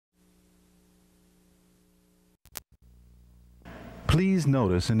Please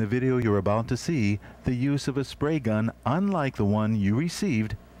notice in the video you're about to see the use of a spray gun unlike the one you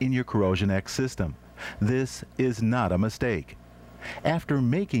received in your corrosionx system. This is not a mistake. After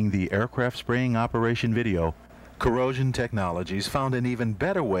making the aircraft spraying operation video, Corrosion Technologies found an even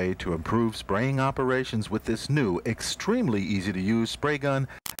better way to improve spraying operations with this new, extremely easy to use spray gun.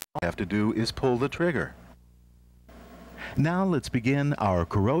 All you have to do is pull the trigger. Now let's begin our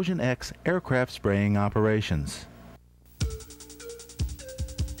corrosionx aircraft spraying operations.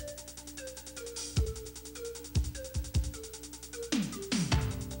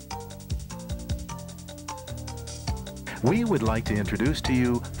 We would like to introduce to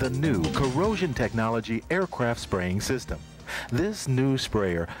you the new Corrosion Technology aircraft spraying system. This new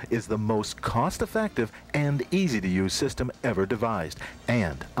sprayer is the most cost-effective and easy-to-use system ever devised.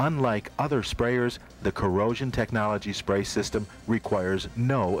 And unlike other sprayers, the Corrosion Technology spray system requires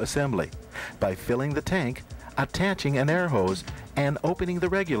no assembly. By filling the tank, attaching an air hose, and opening the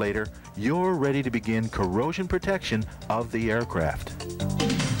regulator, you're ready to begin corrosion protection of the aircraft.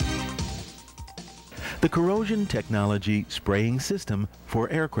 The Corrosion Technology spraying system for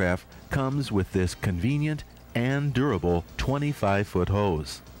aircraft comes with this convenient and durable 25-foot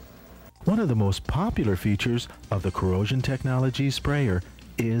hose. One of the most popular features of the Corrosion Technology sprayer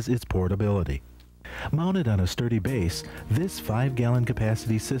is its portability. Mounted on a sturdy base, this 5-gallon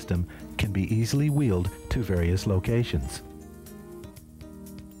capacity system can be easily wheeled to various locations.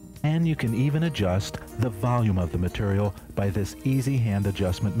 And you can even adjust the volume of the material by this easy hand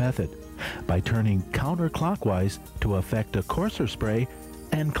adjustment method, by turning counterclockwise to effect a coarser spray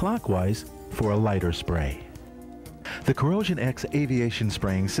and clockwise for a lighter spray. The corrosionx-aviation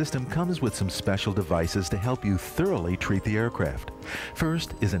spraying system comes with some special devices to help you thoroughly treat the aircraft.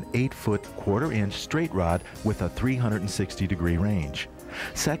 First is an 8-foot 1/4-inch straight rod with a 360-degree range.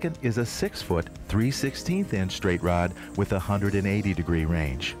 Second is a 6-foot 3/16-inch straight rod with a 180-degree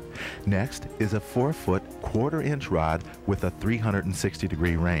range. Next is a 4-foot 1/4-inch rod with a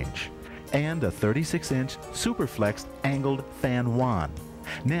 360-degree range. And a 36-inch superflexed angled fan wand.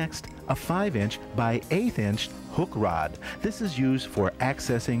 Next, a 5-inch by 1/8-inch hook rod. This is used for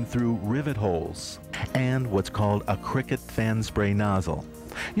accessing through rivet holes. And what's called a cricket fan spray nozzle.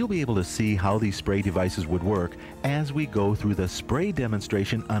 You'll be able to see how these spray devices would work as we go through the spray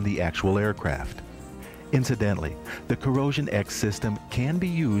demonstration on the actual aircraft. Incidentally, the corrosionx system can be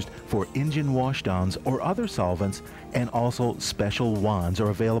used for engine washdowns or other solvents, and also special wands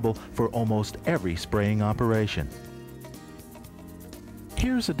are available for almost every spraying operation.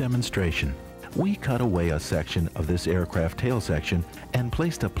 Here's a demonstration. We cut away a section of this aircraft tail section and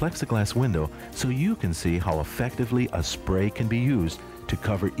placed a plexiglass window so you can see how effectively a spray can be used to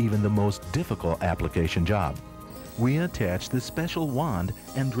cover even the most difficult application job. We attached the special wand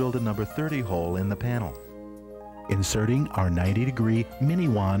and drilled a number 30 hole in the panel. Inserting our 90-degree mini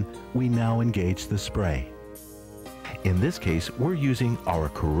wand, we now engage the spray. In this case, we're using our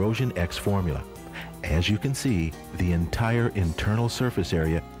corrosionx formula. As you can see, the entire internal surface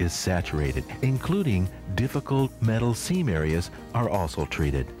area is saturated, including difficult metal seam areas are also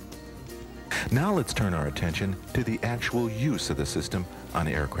treated. Now let's turn our attention to the actual use of the system on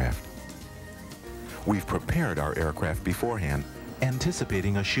aircraft. We've prepared our aircraft beforehand,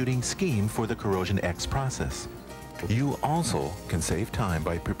 anticipating a shooting scheme for the corrosionx process. You also can save time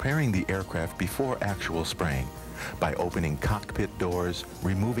by preparing the aircraft before actual spraying, by opening cockpit doors,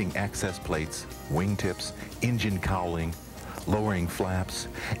 removing access plates, wingtips, engine cowling, lowering flaps,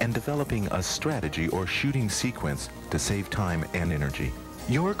 and developing a strategy or shooting sequence to save time and energy.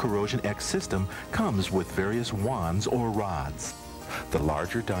 Your corrosionx system comes with various wands or rods. The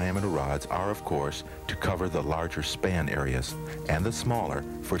larger diameter rods are, of course, to cover the larger span areas, and the smaller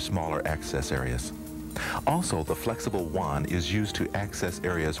for smaller access areas. Also, the flexible wand is used to access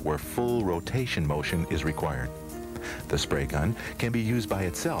areas where full rotation motion is required. The spray gun can be used by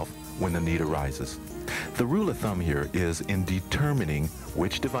itself when the need arises. The rule of thumb here is in determining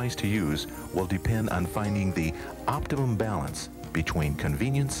which device to use will depend on finding the optimum balance between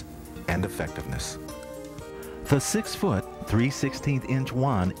convenience and effectiveness. The 6-foot 3/16-inch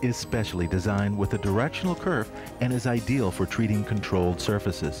wand is specially designed with a directional curve and is ideal for treating controlled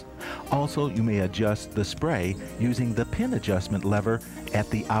surfaces. Also, you may adjust the spray using the pin adjustment lever at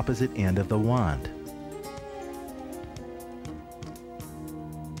the opposite end of the wand.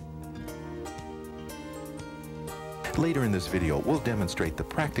 Later in this video, we'll demonstrate the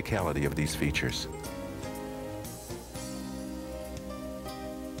practicality of these features.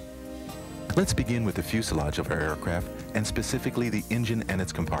 Let's begin with the fuselage of our aircraft, and specifically the engine and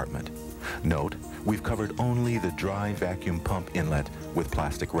its compartment. Note, we've covered only the dry vacuum pump inlet with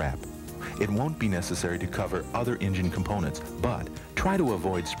plastic wrap. It won't be necessary to cover other engine components, but try to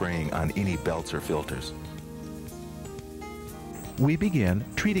avoid spraying on any belts or filters. We begin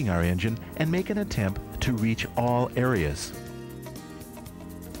treating our engine and make an attempt to reach all areas.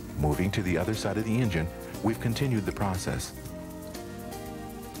 Moving to the other side of the engine, we've continued the process.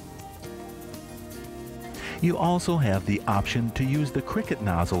 You also have the option to use the cricket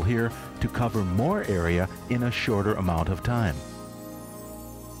nozzle here to cover more area in a shorter amount of time.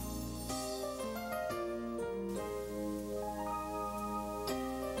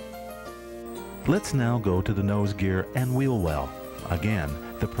 Let's now go to the nose gear and wheel well. Again,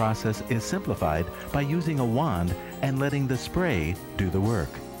 the process is simplified by using a wand and letting the spray do the work.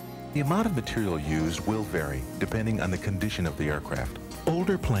 The amount of material used will vary depending on the condition of the aircraft.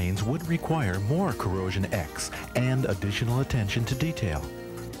 Older planes would require more Corrosion X and additional attention to detail.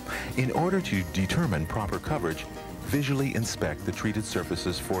 In order to determine proper coverage, visually inspect the treated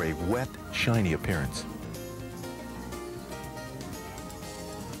surfaces for a wet, shiny appearance.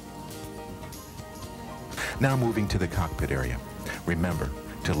 Now moving to the cockpit area. Remember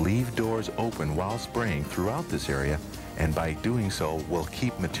to leave doors open while spraying throughout this area, and by doing so will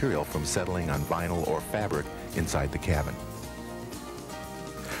keep material from settling on vinyl or fabric inside the cabin.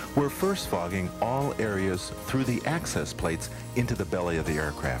 We're first fogging all areas through the access plates into the belly of the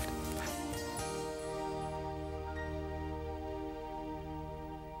aircraft.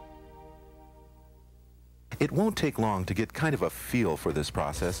 It won't take long to get kind of a feel for this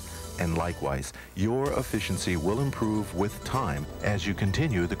process, and likewise, your efficiency will improve with time as you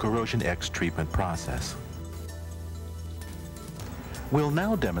continue the Corrosion X treatment process. We'll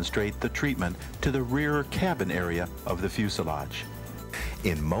now demonstrate the treatment to the rear cabin area of the fuselage.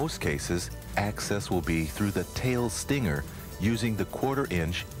 In most cases, access will be through the tail stinger using the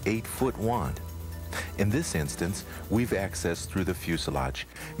 1/4-inch 8-foot wand. In this instance, we've accessed through the fuselage,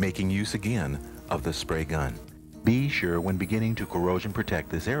 making use again of the spray gun. Be sure when beginning to corrosion protect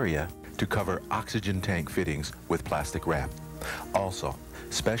this area to cover oxygen tank fittings with plastic wrap. Also,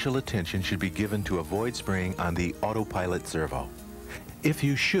 special attention should be given to avoid spraying on the autopilot servo. If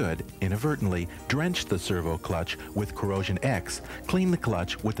you should inadvertently drench the servo clutch with Corrosion X, clean the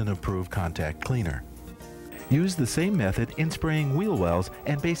clutch with an approved contact cleaner. Use the same method in spraying wheel wells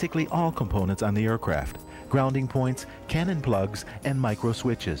and basically all components on the aircraft: grounding points, cannon plugs, and micro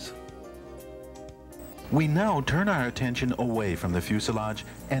switches. We now turn our attention away from the fuselage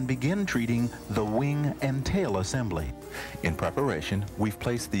and begin treating the wing and tail assembly. In preparation, we've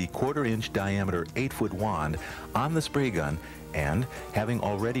placed the 1/4-inch diameter 8-foot wand on the spray gun, and having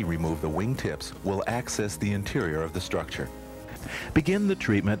already removed the wing tips, we'll access the interior of the structure. Begin the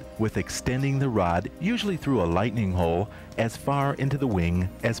treatment with extending the rod, usually through a lightning hole, as far into the wing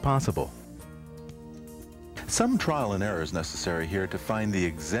as possible. Some trial and error is necessary here to find the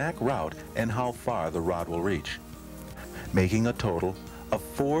exact route and how far the rod will reach, making a total of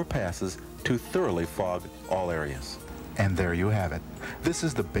 4 passes to thoroughly fog all areas. And there you have it. This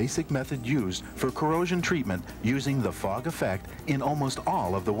is the basic method used for corrosion treatment using the fog effect in almost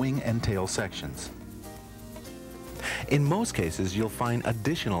all of the wing and tail sections. In most cases, you'll find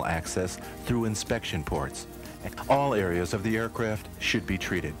additional access through inspection ports. All areas of the aircraft should be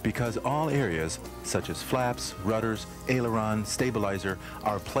treated because all areas, such as flaps, rudders, aileron, stabilizer,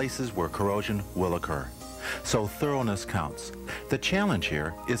 are places where corrosion will occur. So thoroughness counts. The challenge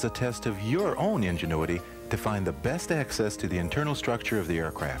here is a test of your own ingenuity to find the best access to the internal structure of the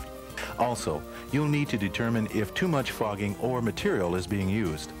aircraft. Also, you'll need to determine if too much fogging or material is being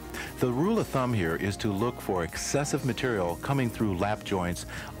used. The rule of thumb here is to look for excessive material coming through lap joints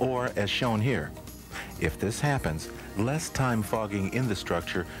or as shown here. If this happens, less time fogging in the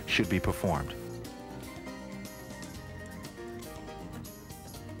structure should be performed.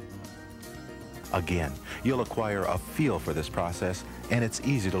 Again, you'll acquire a feel for this process, and it's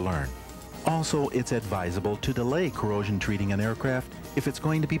easy to learn. Also, it's advisable to delay corrosion treating an aircraft if it's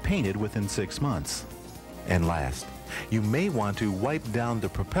going to be painted within 6 months. And last, you may want to wipe down the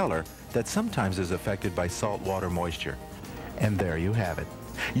propeller that sometimes is affected by saltwater moisture. And there you have it.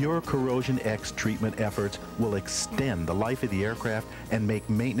 Your Corrosion X treatment efforts will extend the life of the aircraft and make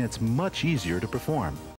maintenance much easier to perform.